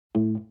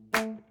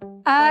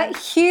A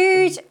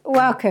huge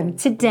welcome.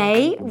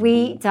 Today,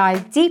 we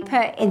dive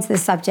deeper into the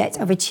subject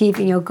of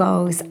achieving your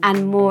goals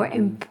and, more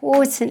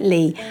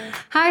importantly,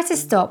 how to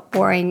stop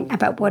worrying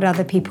about what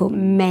other people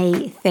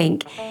may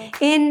think.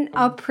 In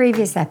our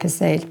previous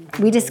episode,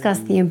 we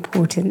discussed the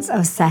importance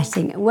of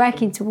setting and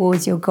working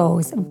towards your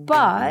goals,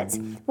 but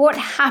what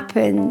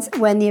happens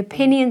when the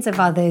opinions of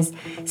others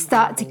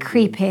start to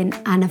creep in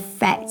and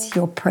affect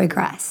your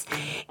progress?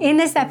 In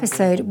this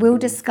episode, we'll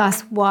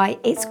discuss why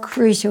it's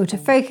crucial to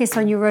focus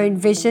on your own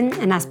vision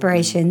and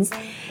aspirations,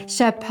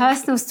 share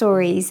personal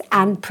stories,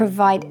 and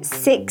provide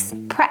 6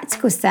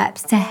 practical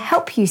steps to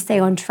help you stay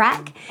on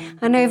track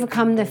and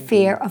overcome the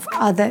fear of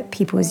other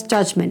people's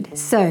judgment.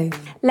 So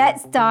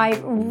let's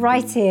dive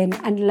right in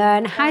and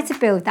learn how to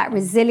build that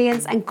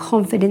resilience and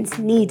confidence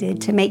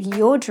needed to make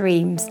your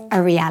dreams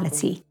a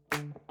reality.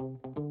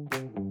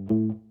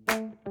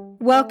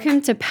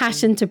 Welcome to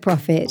Passion to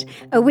Profit,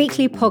 a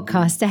weekly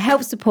podcast to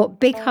help support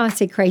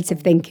big-hearted creative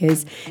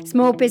thinkers,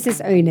 small business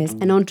owners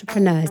and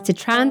entrepreneurs to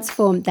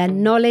transform their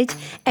knowledge,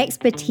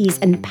 expertise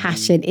and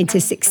passion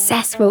into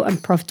successful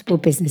and profitable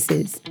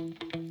businesses.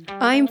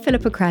 I'm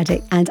Philippa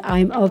Craddock and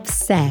I'm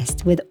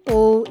obsessed with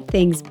all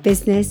things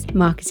business,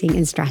 marketing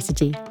and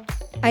strategy.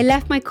 I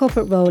left my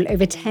corporate role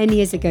over 10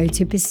 years ago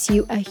to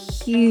pursue a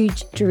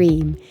huge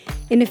dream.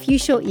 In a few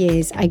short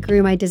years, I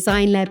grew my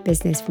design-led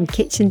business from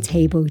kitchen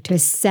table to a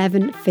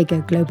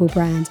 7-figure global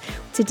brand.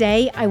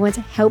 Today, I want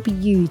to help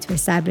you to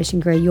establish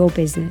and grow your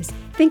business.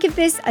 Think of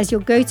this as your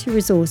go-to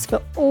resource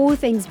for all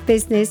things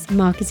business,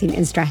 marketing,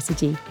 and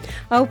strategy.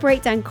 I'll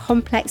break down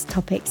complex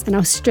topics and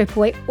I'll strip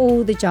away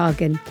all the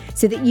jargon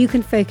so that you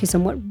can focus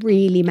on what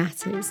really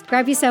matters.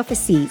 Grab yourself a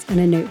seat and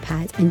a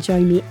notepad and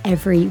join me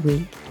every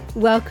week.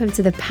 Welcome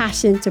to the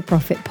Passion to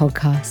Profit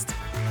podcast.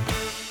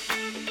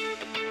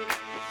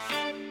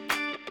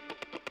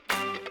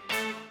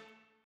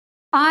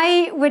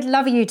 I would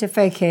love you to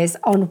focus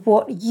on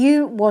what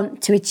you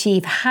want to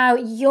achieve, how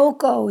your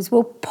goals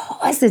will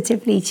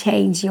positively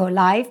change your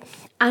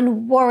life,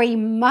 and worry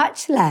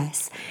much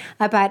less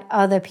about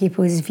other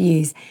people's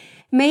views.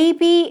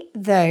 Maybe,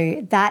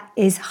 though, that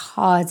is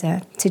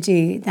harder to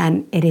do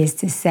than it is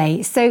to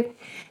say. So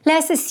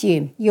let's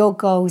assume your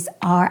goals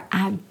are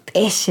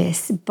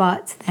ambitious,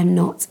 but they're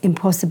not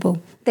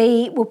impossible.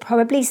 They will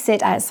probably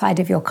sit outside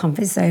of your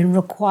comfort zone,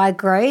 require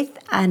growth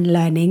and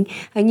learning,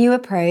 a new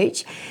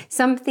approach,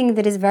 something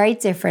that is very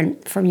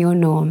different from your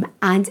norm.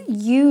 And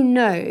you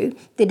know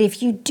that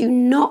if you do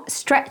not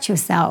stretch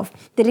yourself,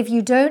 that if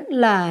you don't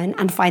learn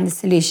and find the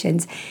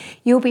solutions,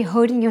 you'll be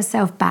holding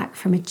yourself back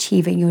from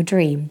achieving your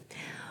dream.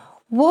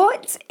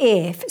 What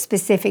if,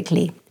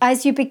 specifically,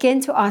 as you begin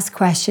to ask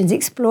questions,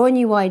 explore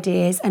new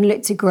ideas and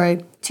look to grow,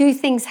 2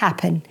 things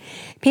happen.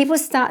 People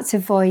start to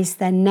voice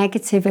their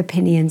negative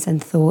opinions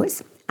and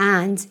thoughts,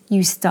 and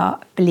you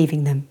start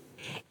believing them.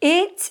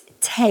 It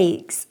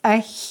takes a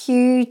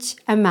huge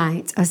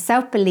amount of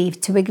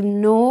self-belief to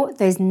ignore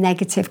those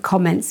negative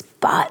comments,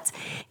 but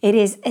it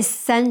is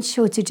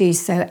essential to do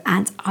so,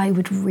 and I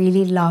would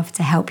really love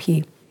to help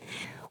you.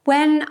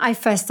 When I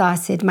first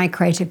started my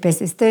creative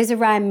business, those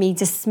around me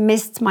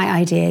dismissed my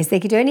ideas. They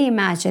could only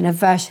imagine a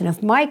version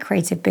of my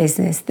creative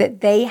business that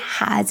they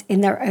had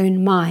in their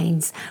own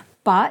minds.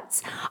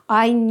 But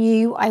I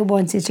knew I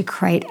wanted to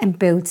create and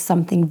build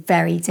something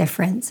very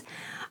different.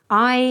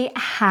 I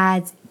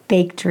had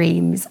big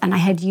dreams and I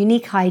had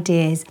unique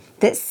ideas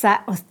that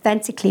sat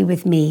authentically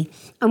with me.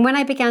 And when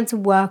I began to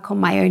work on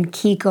my own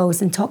key goals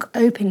and talk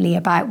openly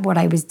about what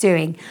I was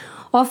doing,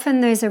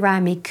 often those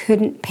around me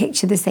couldn't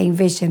picture the same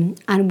vision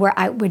and were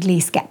outwardly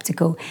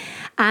skeptical.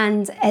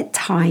 And at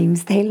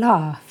times they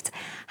laughed.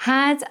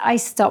 Had I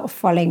stopped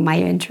following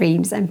my own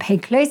dreams and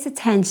paid close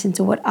attention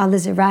to what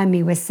others around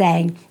me were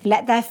saying,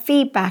 let their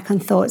feedback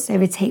and thoughts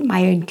overtake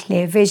my own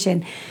clear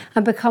vision,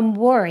 and become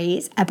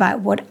worried about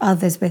what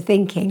others were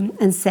thinking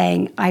and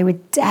saying, I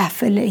would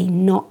definitely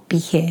not be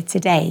here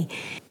today.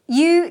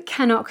 You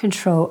cannot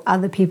control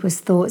other people's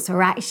thoughts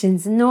or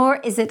actions, nor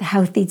is it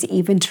healthy to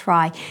even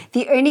try.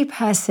 The only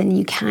person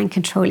you can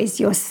control is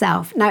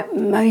yourself. Now,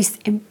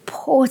 most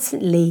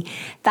importantly,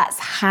 that's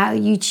how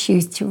you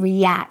choose to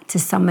react to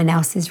someone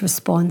else's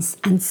response.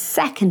 And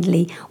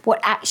secondly, what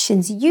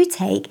actions you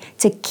take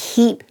to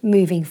keep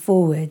moving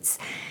forwards.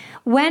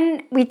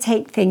 When we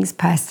take things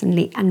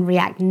personally and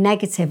react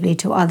negatively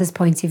to others'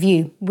 point of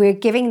view, we're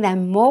giving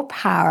them more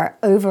power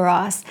over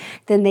us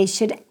than they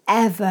should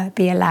ever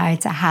be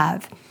allowed to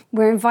have.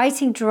 We're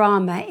inviting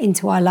drama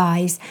into our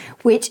lives,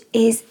 which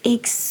is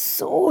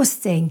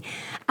exhausting.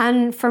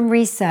 And from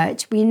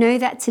research, we know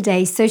that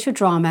today social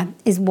drama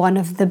is one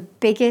of the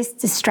biggest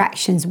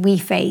distractions we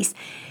face,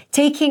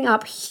 taking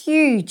up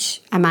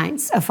huge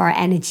amounts of our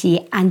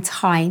energy and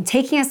time,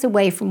 taking us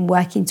away from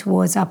working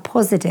towards our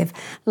positive,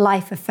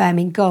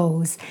 life-affirming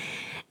goals.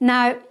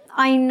 Now,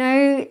 I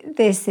know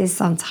this is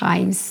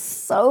sometimes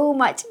so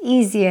much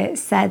easier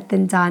said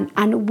than done,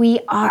 and we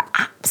are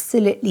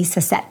absolutely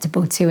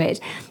susceptible to it.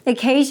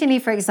 Occasionally,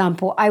 for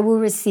example, I will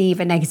receive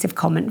a negative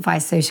comment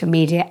via social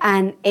media,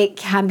 and it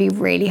can be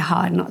really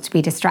hard not to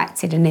be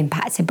distracted and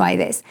impacted by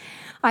this.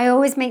 I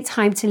always make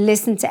time to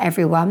listen to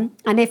everyone,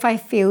 and if I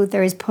feel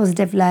there is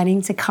positive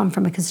learning to come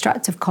from a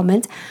constructive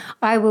comment,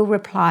 I will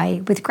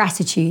reply with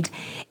gratitude.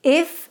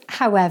 If,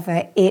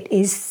 however, it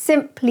is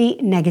simply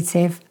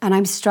negative and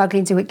I'm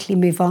struggling to quickly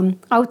move on,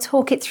 I'll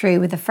talk it through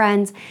with a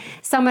friend,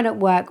 someone at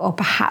work, or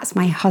perhaps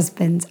my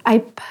husband. I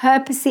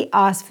purposely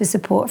ask for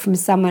support from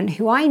someone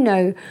who I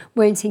know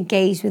won't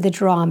engage with the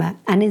drama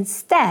and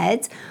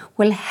instead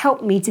will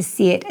help me to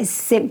see it as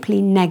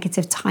simply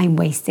negative time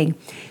wasting,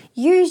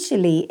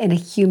 usually in a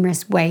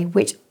humorous way,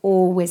 which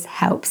always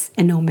helps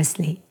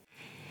enormously.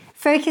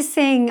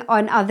 Focusing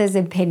on others'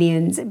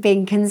 opinions,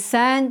 being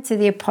concerned to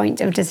the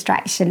point of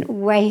distraction,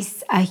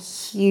 wastes a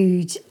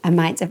huge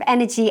amount of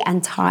energy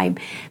and time,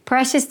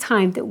 precious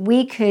time that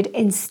we could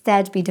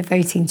instead be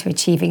devoting to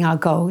achieving our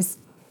goals.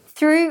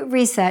 Through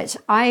research,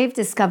 I've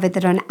discovered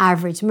that on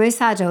average,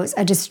 most adults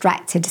are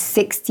distracted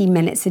 60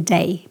 minutes a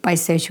day by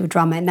social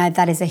drama. Now,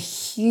 that is a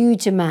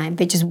huge amount,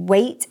 but just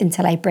wait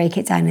until I break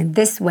it down in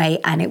this way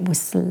and it will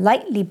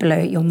slightly blow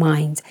your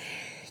mind.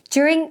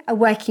 During a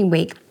working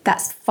week,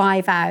 that's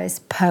 5 hours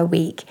per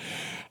week.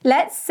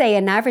 Let's say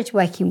an average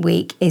working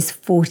week is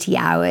 40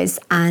 hours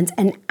and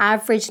an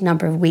average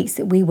number of weeks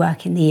that we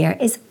work in the year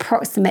is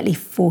approximately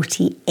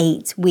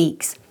 48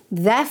 weeks.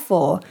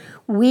 Therefore,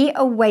 we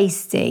are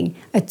wasting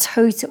a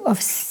total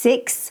of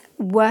 6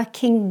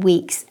 working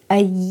weeks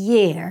a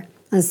year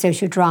on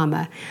social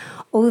drama.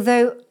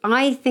 Although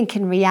I think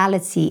in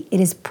reality,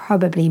 it is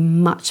probably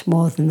much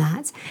more than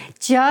that.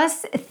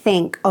 Just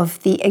think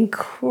of the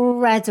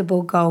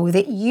incredible goal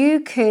that you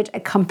could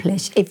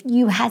accomplish if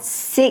you had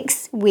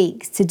 6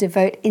 weeks to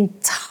devote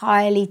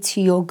entirely to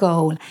your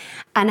goal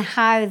and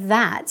how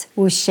that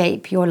will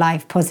shape your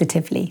life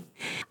positively.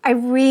 I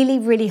really,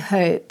 really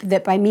hope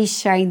that by me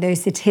sharing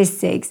those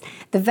statistics,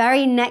 the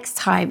very next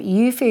time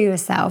you feel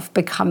yourself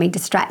becoming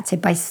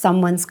distracted by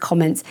someone's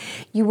comments,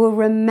 you will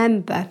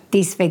remember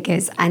these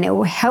figures and it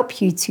will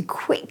help you to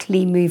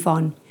quickly move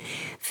on.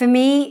 For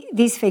me,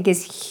 these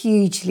figures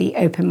hugely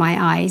open my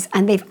eyes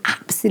and they've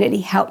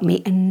absolutely helped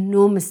me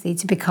enormously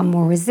to become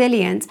more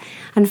resilient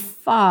and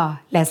far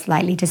less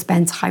likely to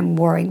spend time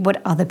worrying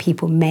what other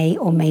people may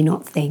or may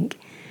not think.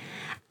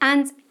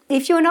 And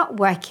if you're not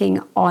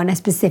working on a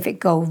specific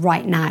goal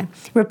right now,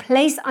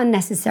 replace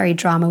unnecessary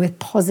drama with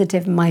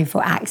positive, mindful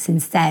acts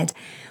instead.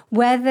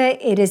 Whether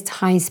it is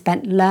time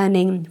spent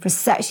learning,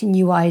 researching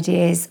new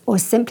ideas, or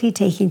simply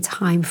taking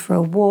time for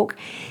a walk,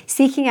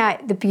 seeking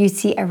out the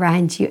beauty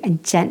around you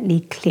and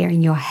gently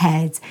clearing your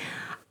head.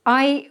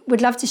 I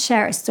would love to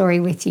share a story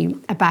with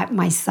you about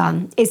my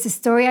son. It's a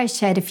story I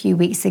shared a few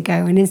weeks ago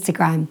on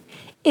Instagram.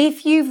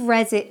 If you've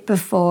read it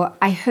before,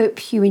 I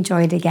hope you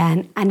enjoy it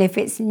again. And if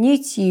it's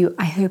new to you,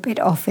 I hope it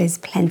offers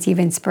plenty of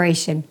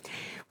inspiration.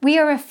 We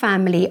are a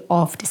family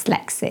of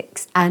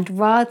dyslexics, and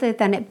rather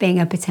than it being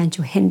a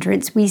potential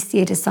hindrance, we see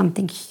it as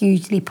something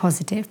hugely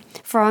positive.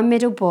 For our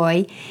middle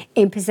boy,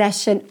 in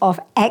possession of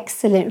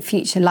excellent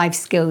future life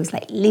skills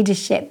like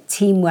leadership,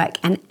 teamwork,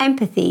 and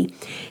empathy,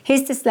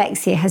 his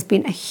dyslexia has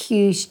been a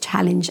huge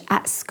challenge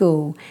at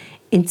school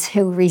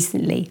until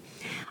recently.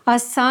 Our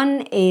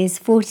son is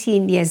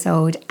 14 years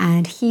old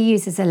and he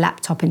uses a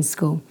laptop in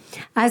school.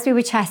 As we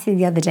were chatting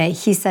the other day,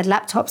 he said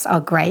laptops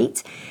are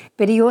great,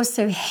 but he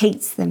also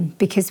hates them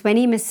because when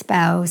he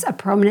misspells, a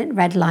prominent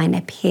red line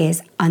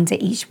appears under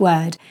each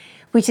word,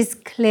 which is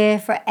clear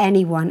for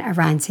anyone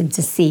around him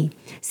to see.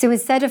 So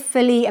instead of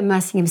fully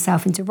immersing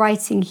himself into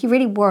writing, he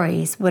really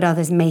worries what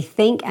others may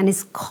think and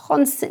is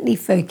constantly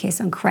focused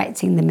on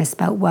correcting the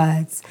misspelled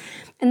words.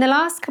 In the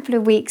last couple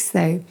of weeks,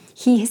 though,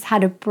 he has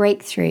had a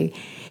breakthrough.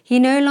 He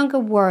no longer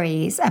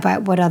worries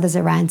about what others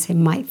around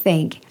him might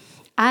think.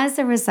 As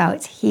a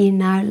result, he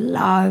now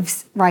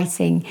loves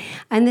writing,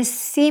 and this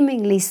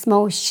seemingly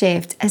small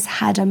shift has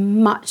had a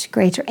much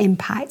greater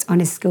impact on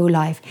his school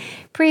life.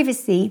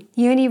 Previously,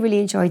 he only really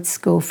enjoyed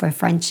school for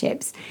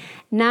friendships.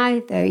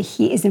 Now, though,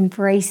 he is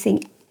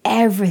embracing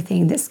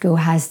everything that school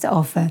has to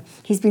offer.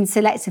 He's been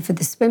selected for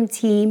the swim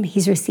team,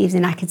 he's received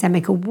an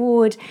academic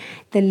award,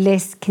 the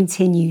list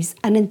continues.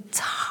 An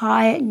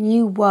entire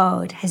new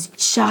world has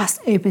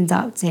just opened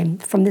up to him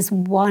from this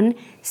one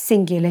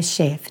singular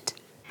shift.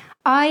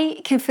 I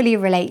can fully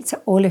relate to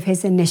all of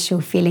his initial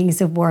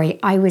feelings of worry.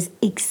 I was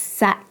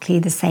exactly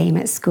the same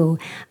at school,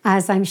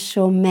 as I'm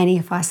sure many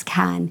of us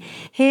can.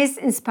 His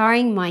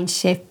inspiring mind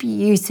shift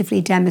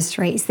beautifully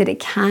demonstrates that it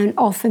can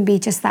often be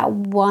just that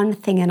one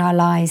thing in our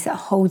lives that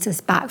holds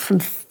us back from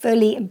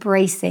fully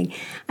embracing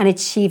and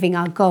achieving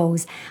our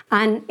goals.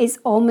 And it's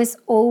almost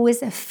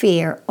always a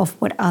fear of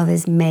what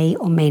others may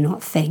or may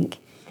not think.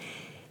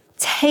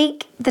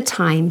 Take the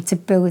time to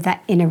build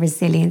that inner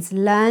resilience.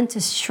 Learn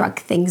to shrug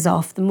things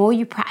off. The more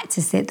you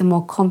practice it, the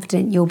more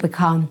confident you'll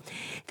become.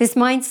 This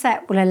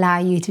mindset will allow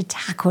you to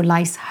tackle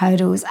life's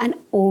hurdles and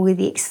all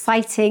the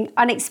exciting,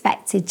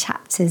 unexpected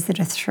chapters that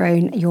are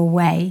thrown your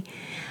way.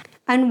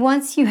 And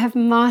once you have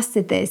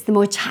mastered this, the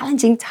more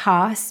challenging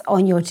tasks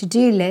on your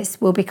to-do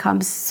list will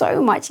become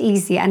so much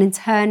easier. And in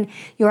turn,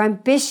 your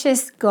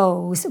ambitious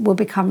goals will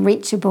become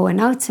reachable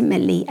and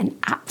ultimately an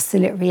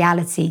absolute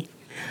reality.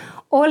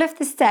 All of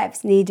the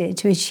steps needed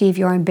to achieve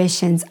your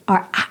ambitions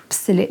are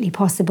absolutely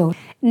possible.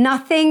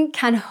 Nothing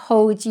can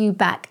hold you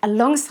back.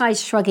 Alongside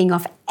shrugging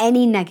off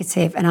any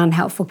negative and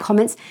unhelpful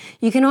comments,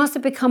 you can also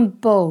become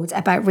bold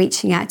about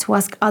reaching out to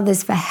ask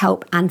others for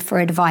help and for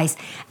advice.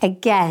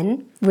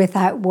 Again,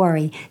 without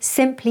worry.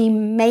 Simply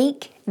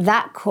make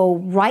that call,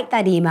 write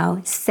that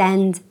email,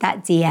 send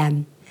that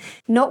DM.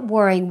 Not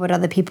worrying what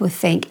other people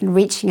think and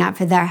reaching out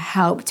for their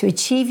help to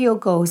achieve your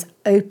goals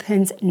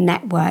opens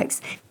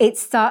networks. It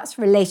starts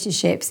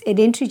relationships. It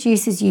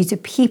introduces you to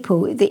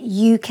people that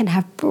you can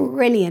have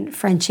brilliant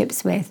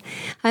friendships with.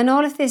 And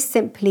all of this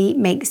simply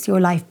makes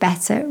your life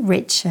better,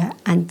 richer,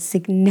 and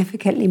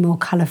significantly more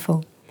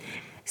colourful.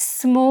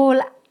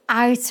 Small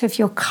out of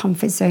your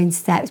comfort zone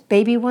steps,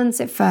 baby ones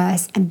at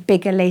first and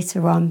bigger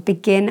later on,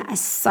 begin a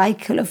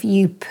cycle of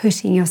you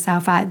putting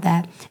yourself out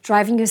there,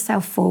 driving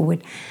yourself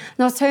forward.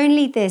 Not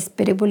only this,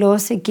 but it will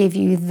also give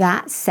you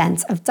that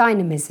sense of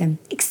dynamism,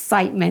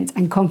 excitement,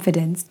 and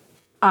confidence.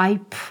 I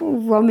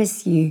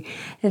promise you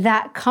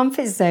that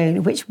comfort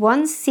zone, which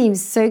once seemed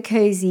so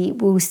cozy,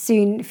 will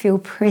soon feel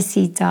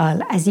pretty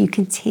dull as you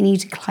continue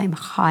to climb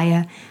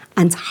higher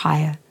and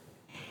higher.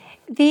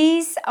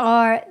 These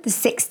are the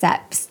 6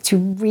 steps to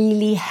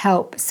really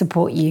help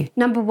support you.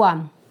 Number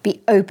 1,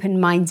 be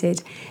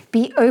open-minded.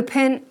 Be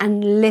open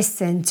and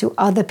listen to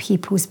other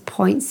people's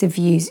points of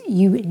views.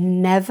 You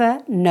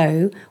never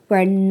know where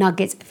a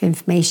nugget of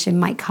information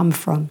might come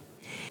from.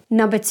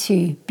 Number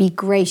 2, be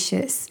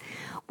gracious.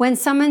 When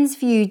someone's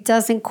view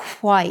doesn't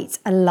quite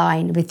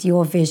align with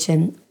your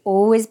vision,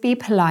 always be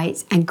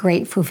polite and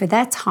grateful for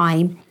their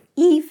time,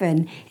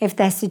 even if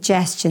their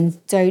suggestions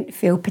don't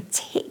feel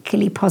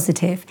particularly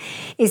positive.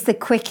 Is the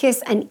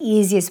quickest and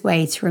easiest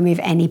way to remove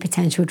any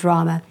potential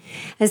drama.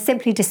 And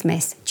simply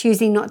dismiss,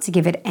 choosing not to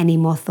give it any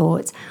more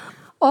thought.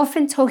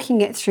 Often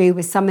talking it through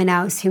with someone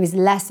else who is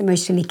less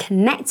emotionally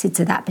connected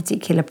to that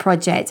particular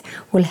project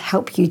will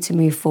help you to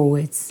move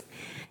forwards.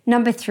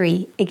 Number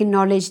 3,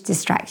 acknowledge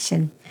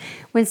distraction.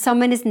 When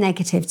someone is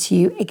negative to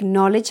you,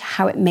 acknowledge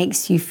how it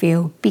makes you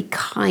feel. Be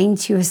kind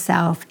to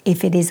yourself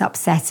if it is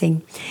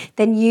upsetting.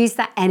 Then use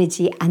that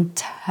energy and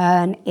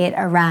turn it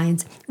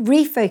around.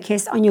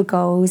 Refocus on your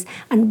goals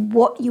and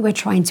what you are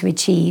trying to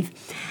achieve.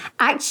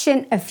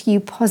 Action a few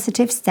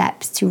positive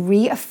steps to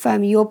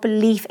reaffirm your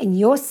belief in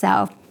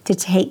yourself to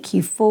take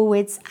you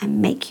forwards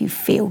and make you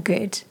feel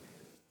good.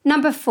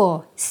 Number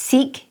 4,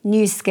 seek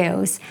new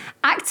skills.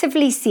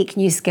 Actively seek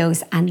new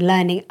skills and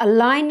learning.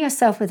 Align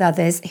yourself with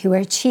others who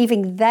are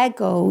achieving their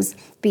goals.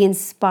 Be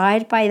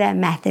inspired by their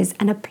methods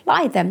and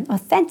apply them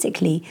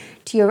authentically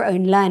to your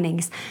own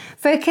learnings.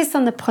 Focus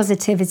on the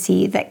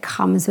positivity that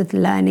comes with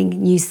learning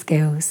new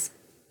skills.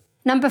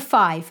 Number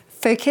 5,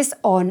 focus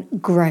on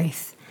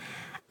growth.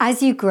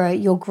 As you grow,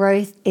 your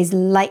growth is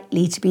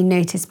likely to be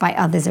noticed by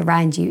others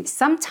around you.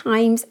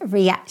 Sometimes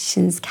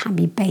reactions can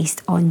be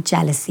based on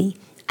jealousy.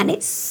 And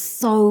it's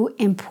so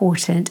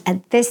important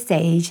at this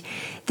stage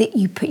that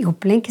you put your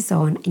blinkers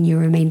on and you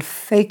remain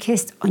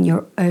focused on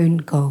your own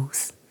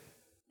goals.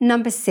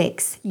 Number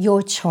 6,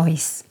 your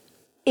choice.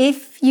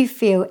 If you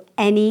feel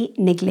any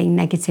niggling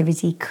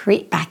negativity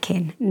creep back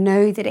in,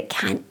 know that it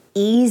can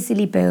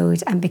easily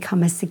build and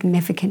become a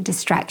significant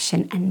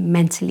distraction and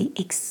mentally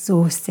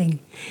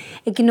exhausting.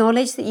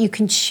 Acknowledge that you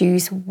can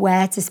choose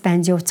where to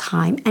spend your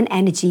time and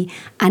energy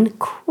and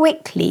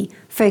quickly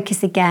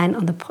focus again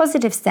on the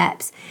positive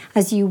steps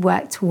as you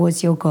work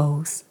towards your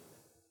goals.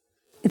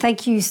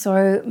 Thank you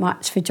so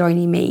much for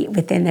joining me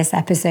within this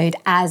episode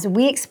as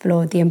we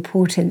explore the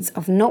importance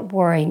of not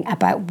worrying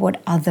about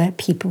what other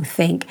people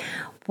think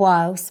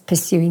whilst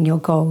pursuing your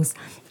goals.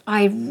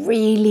 I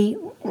really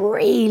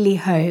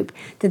hope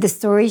that the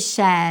stories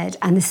shared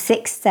and the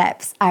 6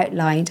 steps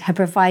outlined have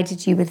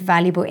provided you with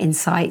valuable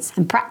insights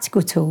and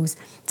practical tools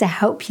to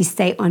help you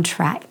stay on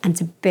track and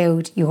to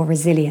build your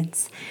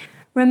resilience.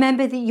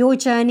 Remember that your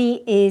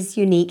journey is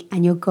unique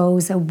and your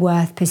goals are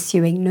worth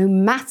pursuing, no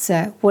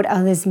matter what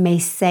others may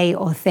say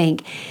or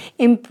think.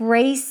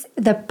 Embrace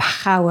the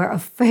power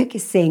of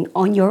focusing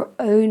on your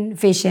own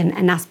vision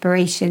and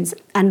aspirations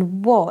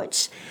and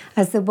watch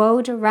as the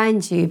world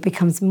around you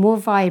becomes more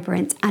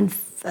vibrant and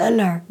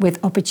fuller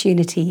with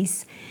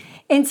opportunities.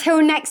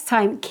 Until next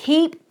time,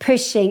 keep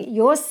pushing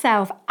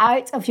yourself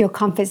out of your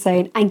comfort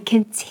zone and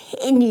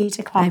continue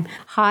to climb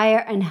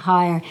higher and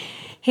higher.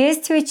 Here's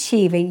to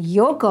achieving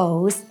your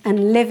goals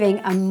and living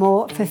a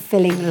more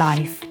fulfilling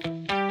life.